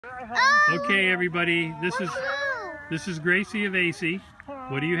Okay, everybody, this is Gracie of AC.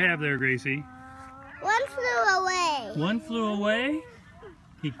 What do you have there, Gracie? One flew away. One flew away?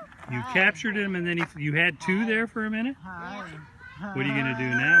 You captured him and then you had two there for a minute? What are you going to do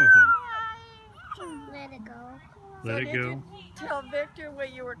now with him? Let it go. Let it go? Did you tell Victor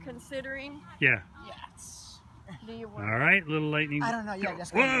what you were considering? Yeah. Yes. Do you want? All right, little lightning. I don't know. Yeah,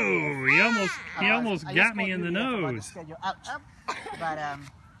 just Whoa! He almost got me in the nose. Ouch.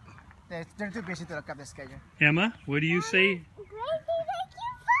 But they're too busy to look up the schedule. Emma, what do you say?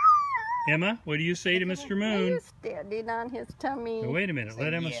 Emma, what do you say to Mr. Moon? He's standing on his tummy. Oh, wait a minute.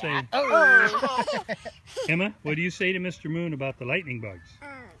 Let Emma say. Oh. Emma, what do you say to Mr. Moon about the lightning bugs?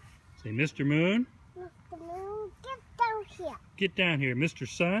 Say, Mr. Moon. Mr. Moon, get down here. Get down here. Mr.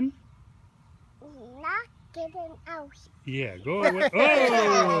 Sun. Not getting out. Yeah, go away.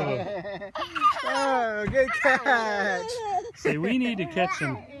 Oh! Oh, good catch. Say, we need to catch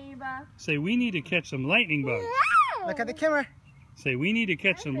some. Eva. Say, we need to catch some lightning bugs. Look at the camera. Say, we need to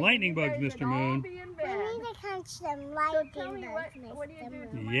catch some lightning bugs, You guys Mr. should all Moon. be in We bed. need to catch some So lightning tell me bugs, what do you do Mr. Moon.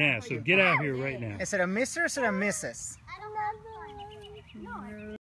 tomorrow? Yeah, so get out here right now. Is it a Mr. or is it a Mrs.? I don't know.